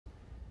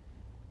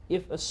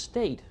if a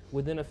state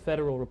within a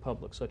federal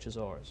republic such as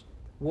ours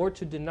were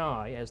to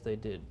deny, as they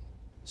did,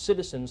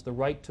 citizens the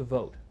right to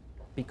vote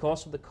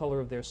because of the color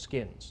of their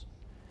skins,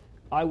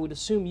 I would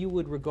assume you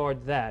would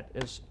regard that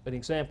as an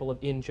example of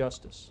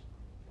injustice.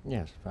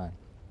 Yes, fine.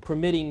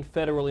 Permitting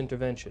federal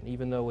intervention,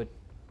 even though it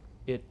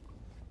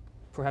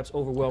perhaps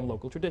overwhelmed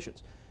local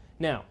traditions.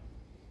 Now,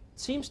 it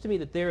seems to me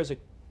that there is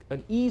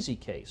an easy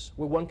case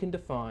where one can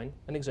define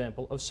an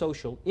example of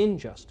social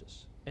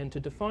injustice. And to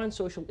define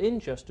social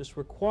injustice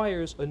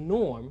requires a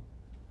norm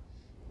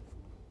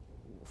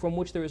from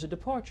which there is a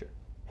departure.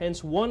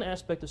 Hence, one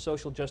aspect of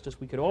social justice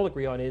we could all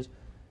agree on is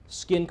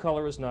skin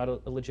color is not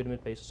a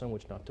legitimate basis on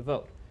which not to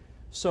vote.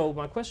 So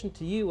my question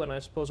to you, and I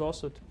suppose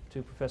also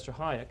to Professor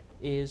Hayek,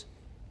 is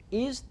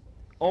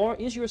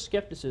your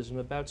skepticism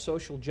about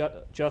social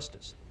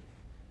justice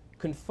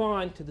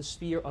confined to the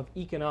sphere of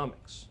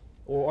economics,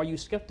 or are you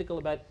skeptical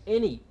about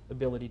any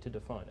ability to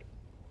define it?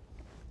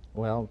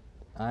 Well,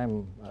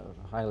 I'm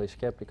highly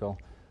skeptical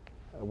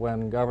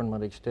when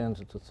government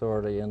extends its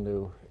authority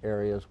into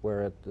areas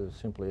where it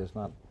simply is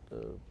not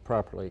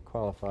properly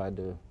qualified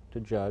to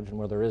judge, and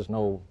where there is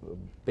no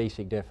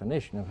basic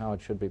definition of how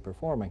it should be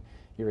performing.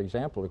 Your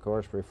example, of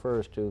course,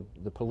 refers to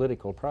the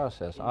political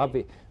process.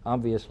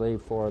 Obviously,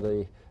 for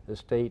the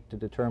state to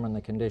determine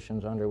the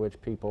conditions under which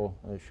people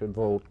should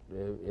vote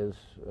is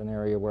an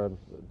area where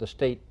the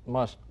state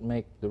must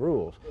make the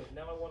rules.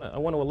 Now I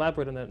want to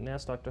elaborate on that and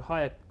ask Dr.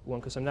 Hayek one,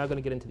 because I'm now going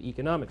to get into the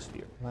economic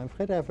sphere. I'm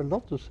afraid I have a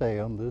lot to say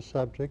on this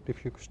subject,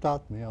 if you could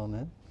start me on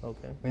it.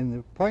 Okay. And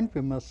the point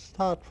we must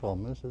start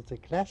from is that the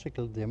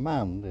classical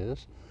demand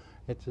is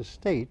that the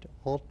state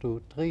ought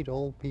to treat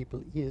all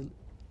people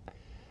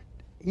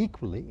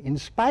equally, in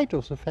spite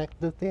of the fact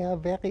that they are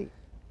very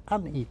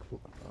unequal.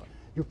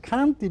 You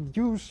can't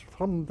deduce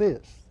from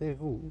this the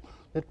rule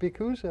that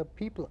because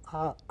people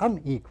are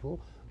unequal,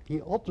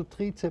 he ought to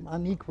treat them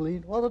unequally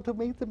in order to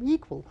make them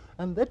equal.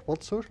 And that's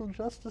what social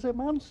justice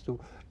amounts to.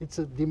 It's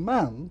a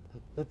demand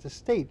that the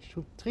state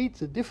should treat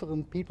the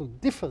different people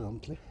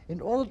differently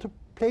in order to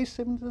place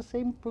them in the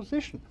same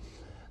position.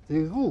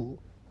 The rule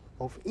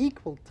of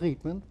equal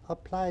treatment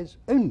applies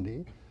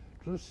only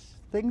to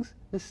things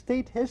the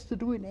state has to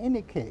do in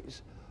any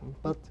case.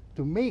 But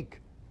to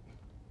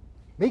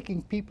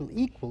making people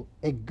equal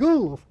a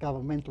goal of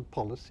governmental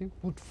policy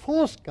would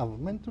force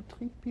government to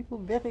treat people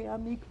very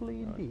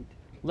unequally indeed.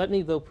 Let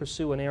me, though,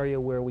 pursue an area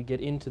where we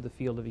get into the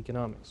field of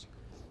economics.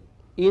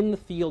 In the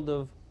field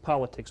of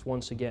politics,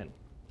 once again,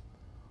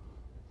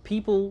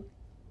 people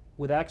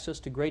with access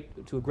to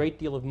a great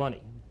deal of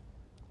money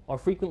are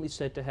frequently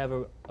said to have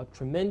a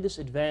tremendous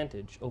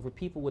advantage over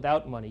people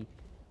without money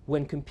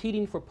when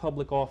competing for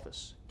public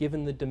office,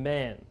 given the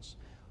demands.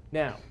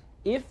 Now,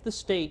 if the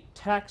state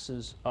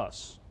taxes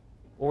us,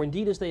 or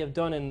indeed as they have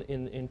done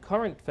in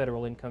current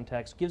federal income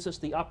tax, gives us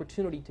the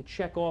opportunity to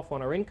check off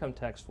on our income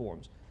tax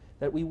forms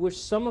that we wish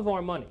some of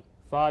our money,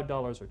 $5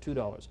 or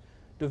 $2,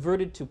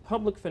 diverted to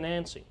public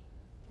financing,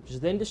 which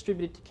is then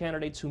distributed to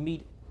candidates who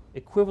meet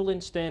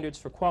equivalent standards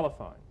for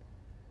qualifying,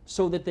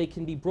 so that they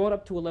can be brought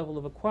up to a level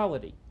of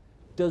equality.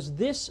 Does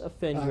this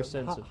offend your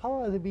sense of... How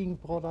are they being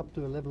brought up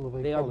to a level of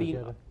equality? They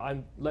are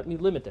being, let me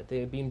limit that.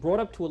 They are being brought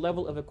up to a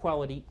level of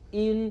equality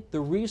in the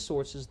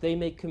resources they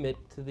may commit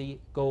to the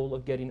goal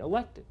of getting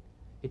elected.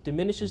 It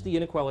diminishes the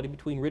inequality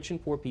between rich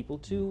and poor people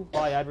to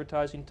buy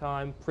advertising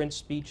time, print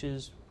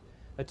speeches,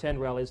 attend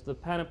rallies, the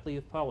panoply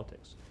of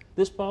politics.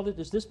 Does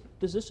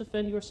this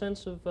offend your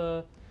sense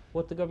of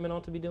what the government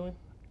ought to be doing?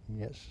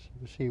 Yes.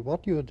 You see,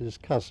 what you're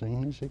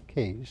discussing is a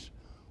case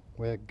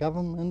where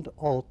government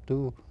ought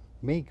to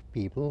make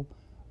people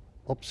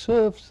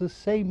observe the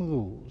same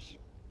rules.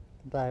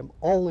 And I'm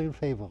all in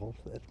favor of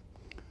that.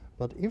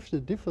 But if the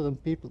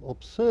different people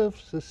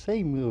observe the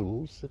same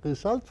rules, the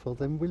result for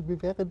them will be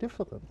very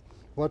different.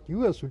 What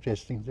you are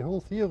suggesting, the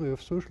whole theory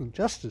of social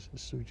justice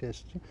is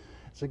suggesting,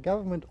 the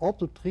government ought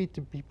to treat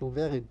the people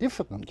very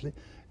differently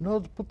in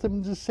order to put them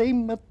in the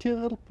same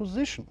material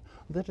position.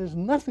 That has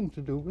nothing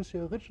to do with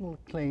the original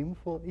claim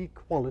for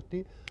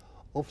equality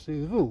of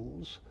the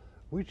rules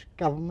which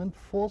government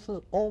forces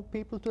all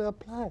people to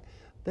apply.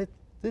 That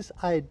this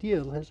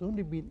ideal has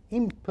only been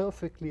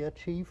imperfectly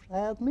achieved,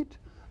 I admit.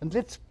 And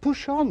let's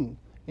push on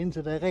in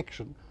the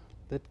direction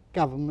that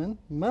government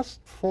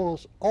must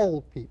force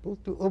all people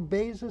to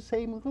obey the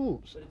same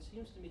rules. But it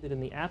seems to me that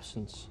in the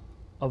absence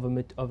of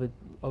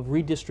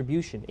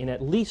redistribution in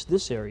at least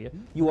this area,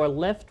 you are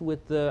left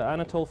with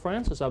Anatole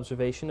France's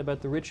observation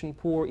about the rich and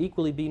poor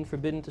equally being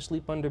forbidden to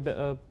sleep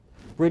under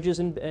bridges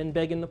and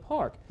beg in the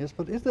park. Yes,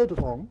 but is that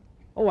wrong?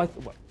 Oh, I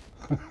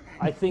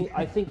think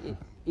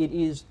it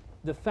is,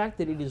 the fact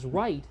that it is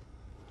right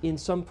in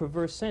some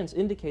perverse sense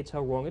indicates how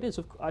wrong it is.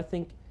 I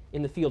think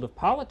in the field of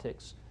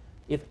politics,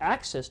 if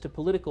access to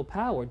political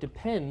power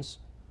depends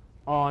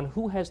on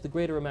who has the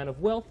greater amount of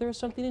wealth, there is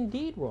something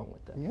indeed wrong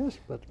with that. Yes,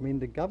 but I mean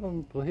the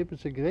government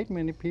prohibits a great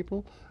many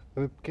people,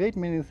 a great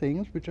many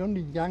things which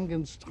only young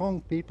and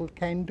strong people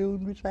can do,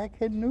 and which I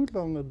can no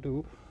longer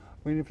do.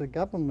 I mean, if the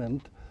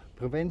government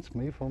prevents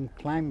me from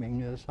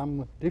climbing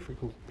some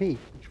difficult peak,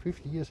 which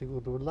 50 years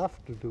ago I would love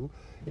to do,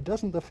 it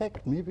doesn't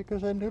affect me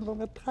because I no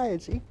longer try.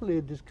 It's equally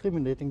a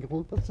discriminating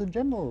rule, but it's a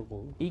general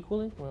rule.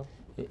 Equally? Well,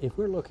 if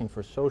we're looking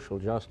for social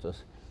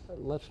justice,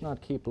 let's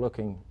not keep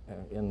looking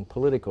in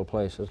political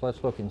places.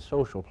 Let's look in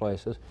social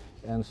places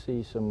and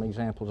see some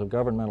examples of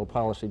governmental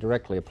policy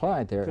directly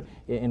applied there,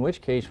 in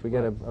which case we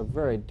get a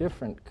very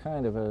different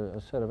kind of a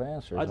set of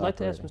answers. I'd like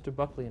to ask Mr.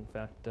 Buckley, in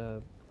fact,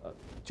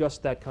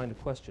 just that kind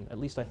of question. At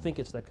least I think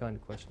it's that kind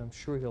of question. I'm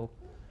sure he'll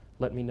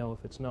let me know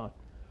if it's not.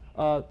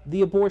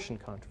 The abortion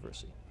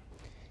controversy.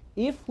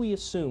 If we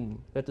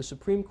assume that the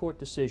Supreme Court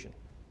decision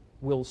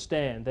will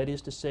stand, that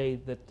is to say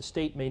that the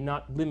state may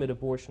not limit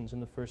abortions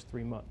in the first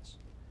 3 months,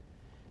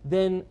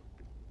 then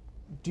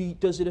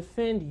does it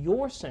offend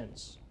your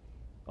sense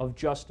of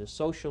justice,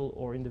 social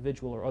or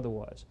individual or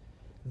otherwise,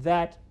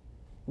 that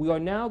we are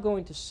now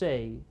going to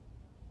say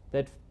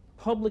that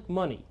public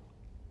money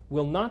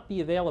will not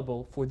be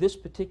available for this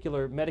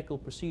particular medical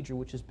procedure,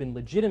 which has been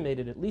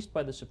legitimated at least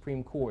by the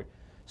Supreme Court,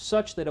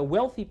 such that a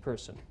wealthy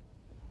person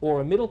or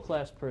a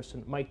middle-class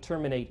person might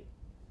terminate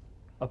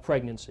a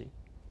pregnancy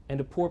and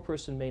a poor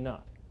person may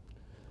not?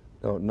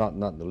 No, not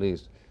in the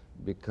least,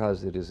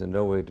 because it is in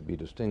no way to be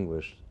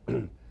distinguished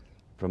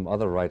from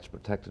other rights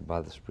protected by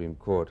the Supreme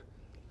Court,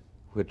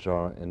 which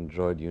are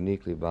enjoyed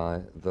uniquely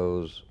by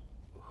those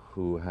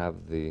who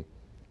have the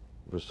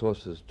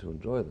resources to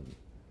enjoy them.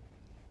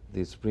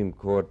 The Supreme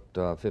Court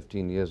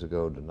 15 years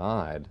ago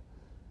denied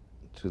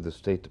to the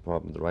State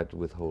Department the right to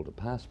withhold a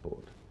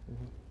passport.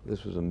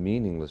 This was a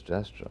meaningless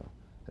gesture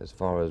as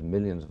far as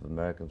millions of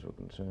Americans were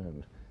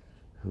concerned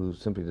who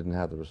simply didn't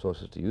have the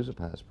resources to use a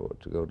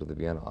passport to go to the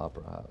Vienna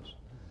Opera House.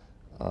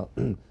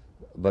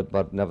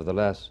 But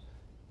nevertheless,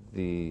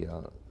 the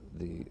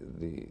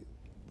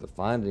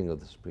finding of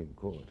the Supreme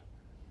Court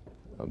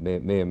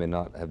may or may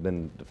not have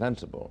been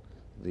defensible.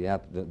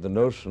 The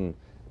notion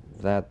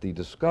that the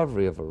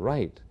discovery of a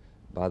right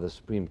by the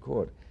Supreme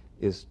Court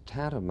is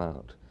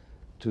tantamount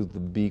to the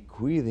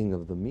bequeathing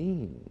of the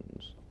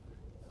means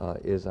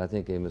is, I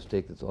think, a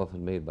mistake that's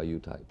often made by you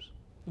types.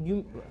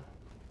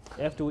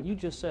 After what you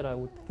just said, I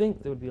would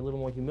think there would be a little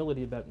more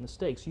humility about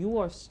mistakes. You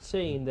are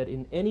saying that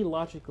in any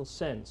logical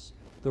sense,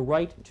 the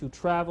right to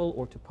travel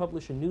or to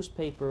publish a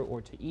newspaper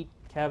or to eat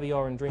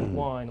caviar and drink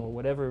wine or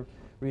whatever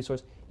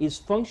resource is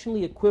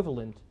functionally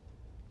equivalent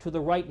to the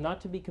right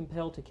not to be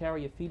compelled to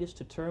carry a fetus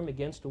to term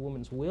against a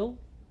woman's will?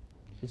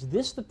 Is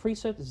this the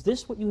precept? Is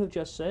this what you have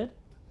just said?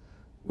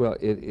 Well,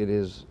 it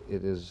is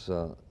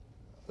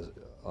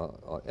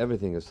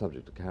everything is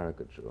subject to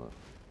caricature.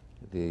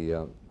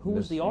 Who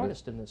was the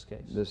artist in this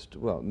case?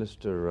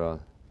 Mr.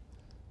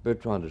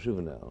 Bertrand de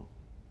Jouvenel,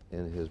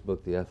 in his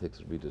book The Ethics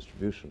of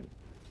Redistribution,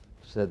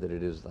 said that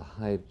it is the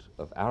height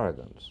of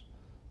arrogance,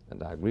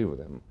 and I agree with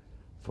him,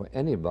 for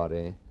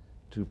anybody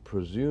to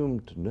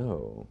presume to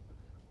know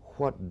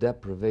what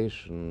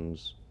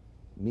deprivations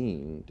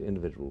mean to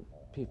individual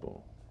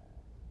people.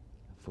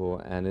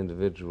 For an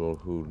individual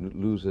who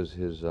loses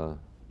his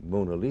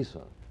Mona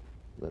Lisa,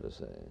 let us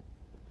say,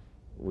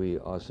 we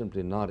are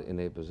simply not in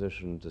a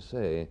position to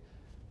say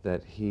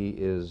that he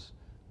is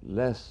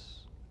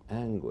less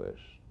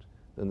anguished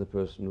than the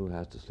person who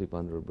has to sleep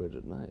under a bridge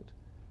at night.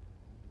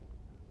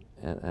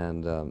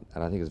 And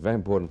I think it's very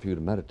important for you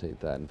to meditate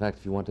that. In fact,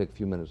 if you want to take a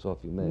few minutes off,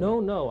 you may.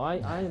 No,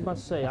 I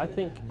must say, I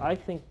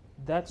think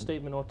that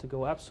statement ought to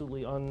go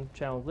absolutely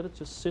unchallenged. Let it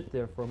just sit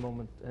there for a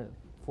moment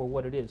for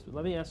what it is. But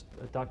let me ask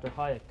Dr.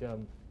 Hayek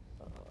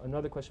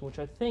another question, which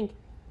I think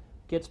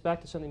gets back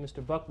to something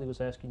Mr. Buckley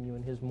was asking you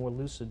in his more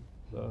lucid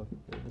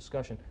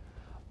discussion.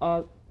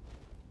 The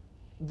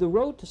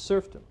Road to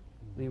Serfdom,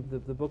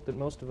 the book that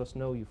most of us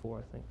know you for,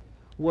 I think,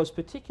 was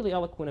particularly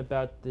eloquent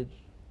about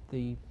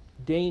the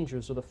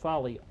dangers or the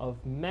folly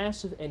of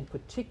massive and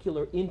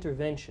particular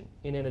intervention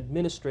in an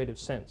administrative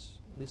sense.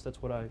 At least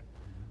that's what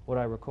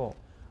I recall.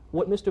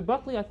 What Mr.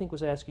 Buckley, I think,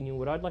 was asking you,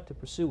 what I'd like to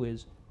pursue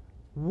is,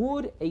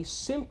 would a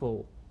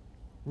simple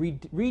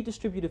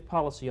redistributive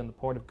policy on the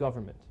part of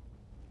government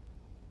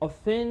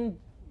offend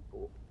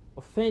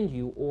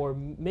you or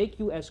make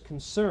you as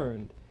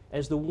concerned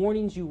as the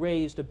warnings you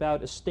raised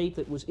about a state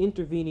that was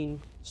intervening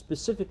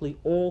specifically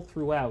all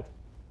throughout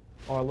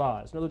our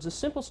lives? In other words, a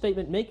simple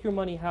statement, make your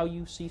money how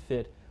you see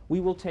fit. We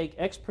will take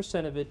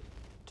X% of it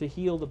to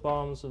heal the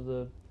wounds of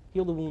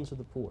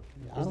the poor.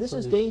 Is this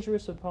as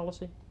dangerous a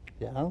policy?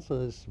 The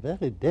answer is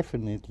very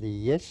definitely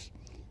yes,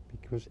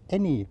 because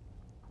any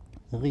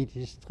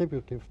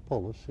redistributive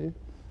policy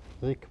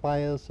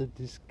requires a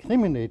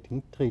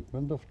discriminating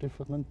treatment of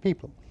different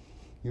people.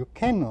 You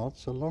cannot,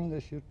 so long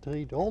as you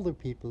treat all the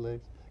people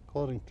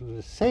according to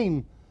the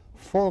same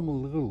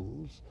formal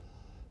rules,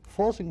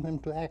 forcing them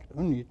to act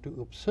only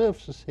to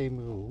observe the same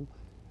rule,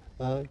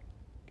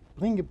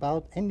 bring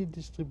about any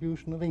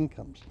distribution of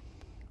incomes.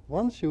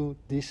 Once you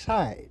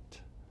decide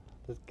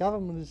that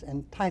government is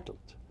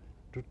entitled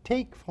to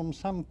take from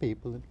some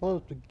people in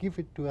order to give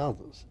it to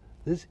others,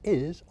 this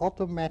is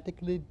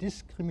automatically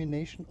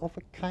discrimination of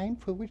a kind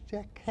for which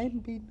there can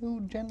be no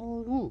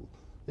general rule.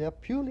 They are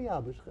purely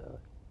arbitrary.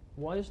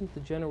 why isn't the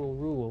general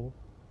rule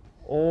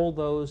all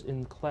those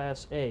in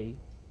Class A,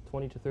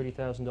 $20,000 to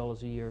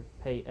 $30,000 a year,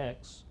 pay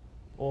X,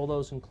 all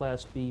those in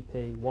Class B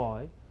pay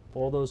Y,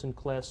 all those in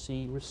Class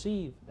C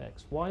receive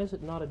X? Why is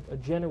it not a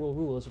general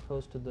rule as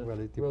opposed to the Well,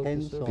 it road to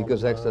depends service? on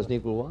Because X doesn't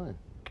equal Y.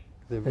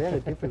 the very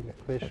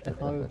difficult question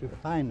how to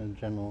define a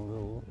general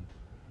rule.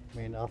 I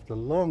mean, after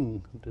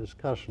long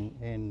discussion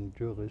in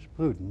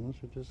jurisprudence,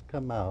 it has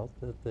come out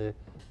that the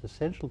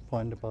essential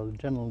point about a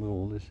general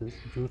rule is that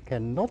you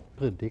cannot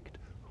predict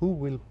who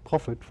will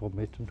profit from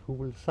it and who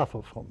will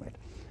suffer from it.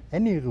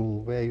 Any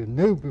rule where you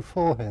know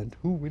beforehand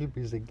who will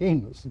be the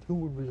gainers and who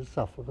will be the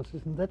sufferers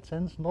is in that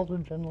sense not a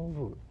general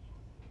rule.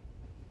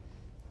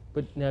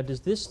 But now,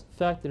 does this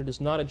fact that it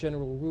is not a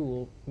general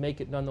rule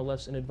make it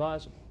nonetheless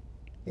inadvisable?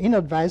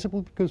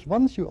 Inadvisable because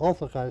once you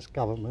authorize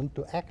government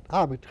to act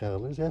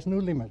arbitrarily, there's no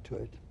limit to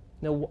it.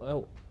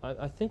 Now,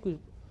 I think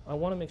I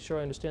want to make sure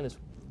I understand this.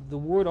 The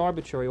word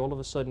arbitrary all of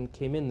a sudden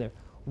came in there.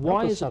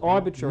 Why is it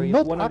arbitrary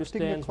if one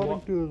understands Not acting according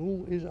what? to a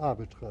rule is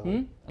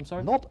arbitrary. I'm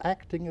sorry? Not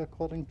acting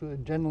according to a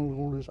general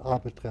rule is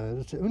arbitrary.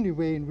 It's the only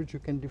way in which you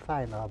can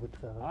define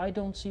arbitrary. I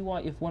don't see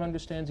why, if one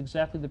understands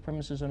exactly the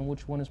premises on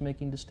which one is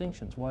making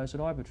distinctions. Why is it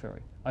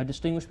arbitrary? I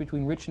distinguish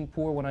between rich and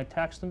poor when I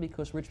tax them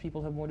because rich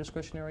people have more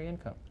discretionary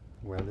income.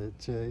 Well,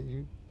 it's,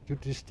 you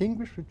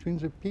distinguish between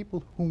the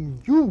people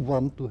whom you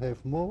want to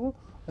have more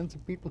and the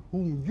people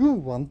whom you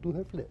want to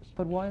have less.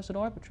 But why is it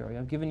arbitrary?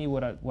 I've given you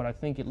what I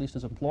think at least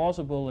is a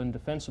plausible and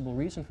defensible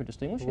reason for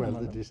distinguishing Well,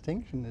 among the them.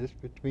 distinction is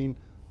between,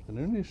 I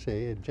can only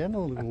say, a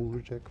general rule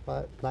which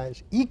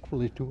applies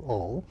equally to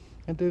all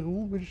and a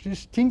rule which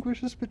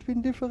distinguishes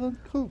between different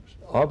groups.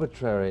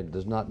 Arbitrary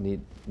does not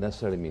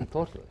necessarily mean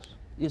thoughtless.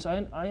 Yes,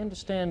 I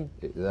understand.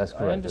 That's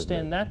correct. I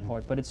understand that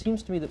part, but it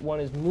seems to me that one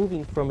is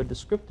moving from a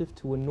descriptive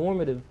to a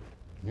normative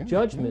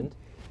judgment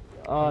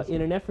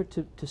in an effort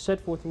to set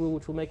forth a rule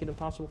which will make it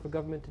impossible for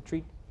government to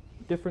treat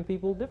different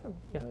people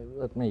differently. Yeah.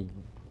 Let me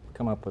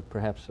come up with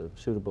perhaps a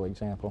suitable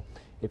example.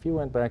 If you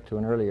went back to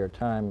an earlier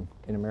time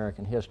in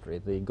American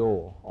history, the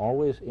goal,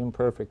 always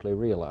imperfectly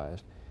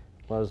realized,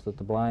 was that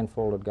the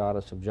blindfolded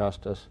goddess of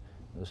justice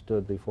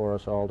stood before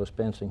us all,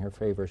 dispensing her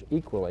favors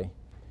equally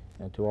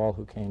to all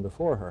who came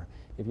before her.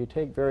 If you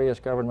take various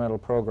governmental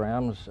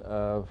programs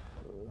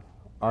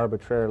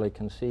arbitrarily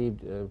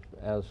conceived,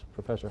 as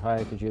Professor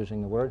Hayek is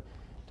using the word,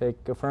 take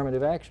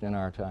affirmative action in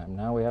our time.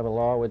 Now we have a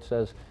law which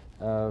says,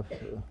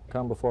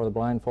 come before the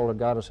blindfolded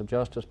goddess of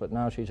justice, but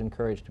now she's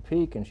encouraged to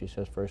peek, and she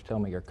says, first tell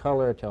me your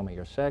color, tell me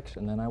your sex,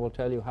 and then I will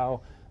tell you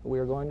how we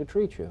are going to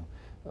treat you.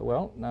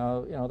 Well,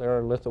 now, you know, there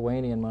are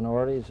Lithuanian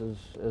minorities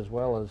as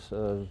well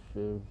as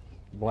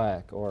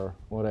black or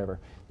whatever.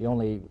 The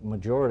only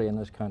majority in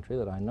this country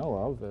that I know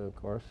of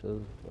course,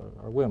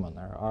 are women.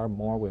 There are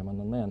more women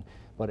than men.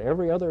 But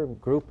every other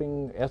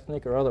grouping,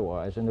 ethnic or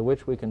otherwise, into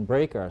which we can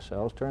break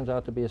ourselves turns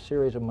out to be a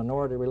series of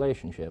minority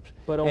relationships.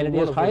 But and it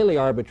is highly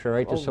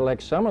arbitrary to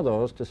select some of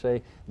those to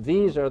say,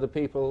 these are the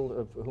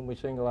people whom we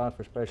single out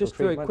for special Just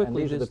very treatment,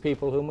 quickly, and these are the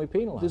people whom we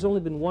penalize. There's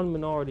only been one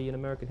minority in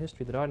American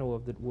history that I know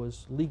of that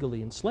was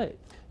legally enslaved.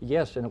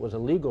 Yes, and it was a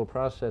legal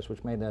process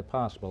which made that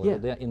possible. Yeah.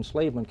 The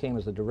enslavement came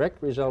as the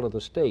direct result of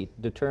the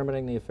state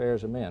determining the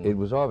affairs of men. It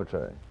was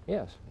arbitrary.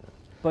 Yes.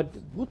 But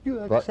would you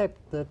accept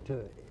that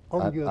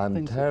on your I'm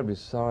principle? terribly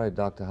sorry,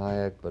 Dr.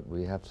 Hayek, but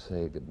we have to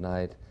say good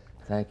night.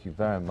 Thank you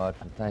very much,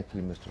 and thank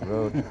you, Mr.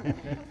 Rhodes,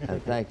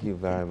 and thank you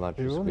very much,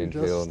 You Mr. only just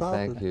Greenfield, and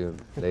started. thank you,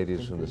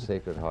 ladies from the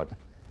Sacred Heart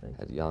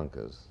at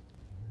Yonkers.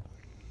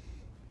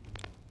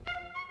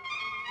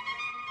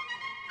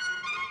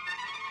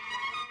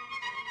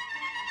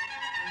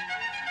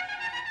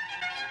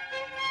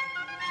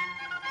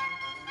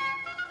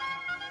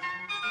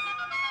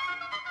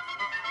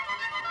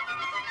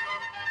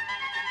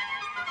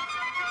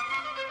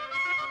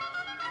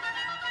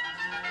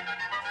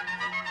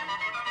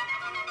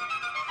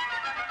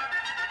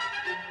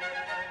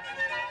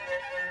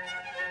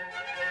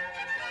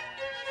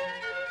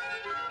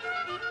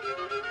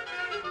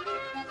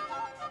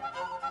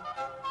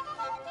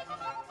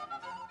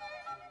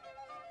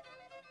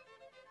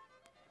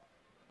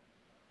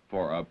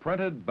 For a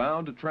printed,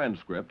 bound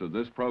transcript of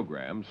this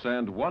program,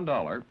 send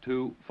 $1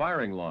 to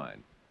Firing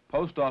Line,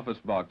 Post Office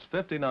Box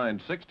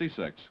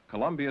 5966,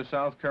 Columbia,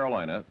 South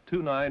Carolina,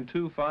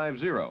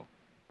 29250.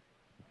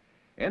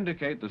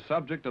 Indicate the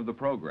subject of the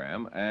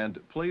program and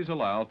please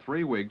allow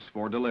 3 weeks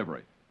for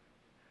delivery.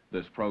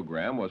 This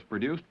program was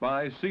produced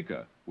by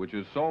SICA, which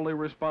is solely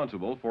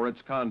responsible for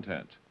its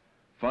content.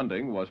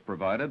 Funding was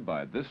provided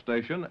by this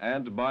station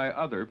and by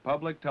other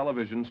public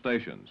television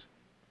stations.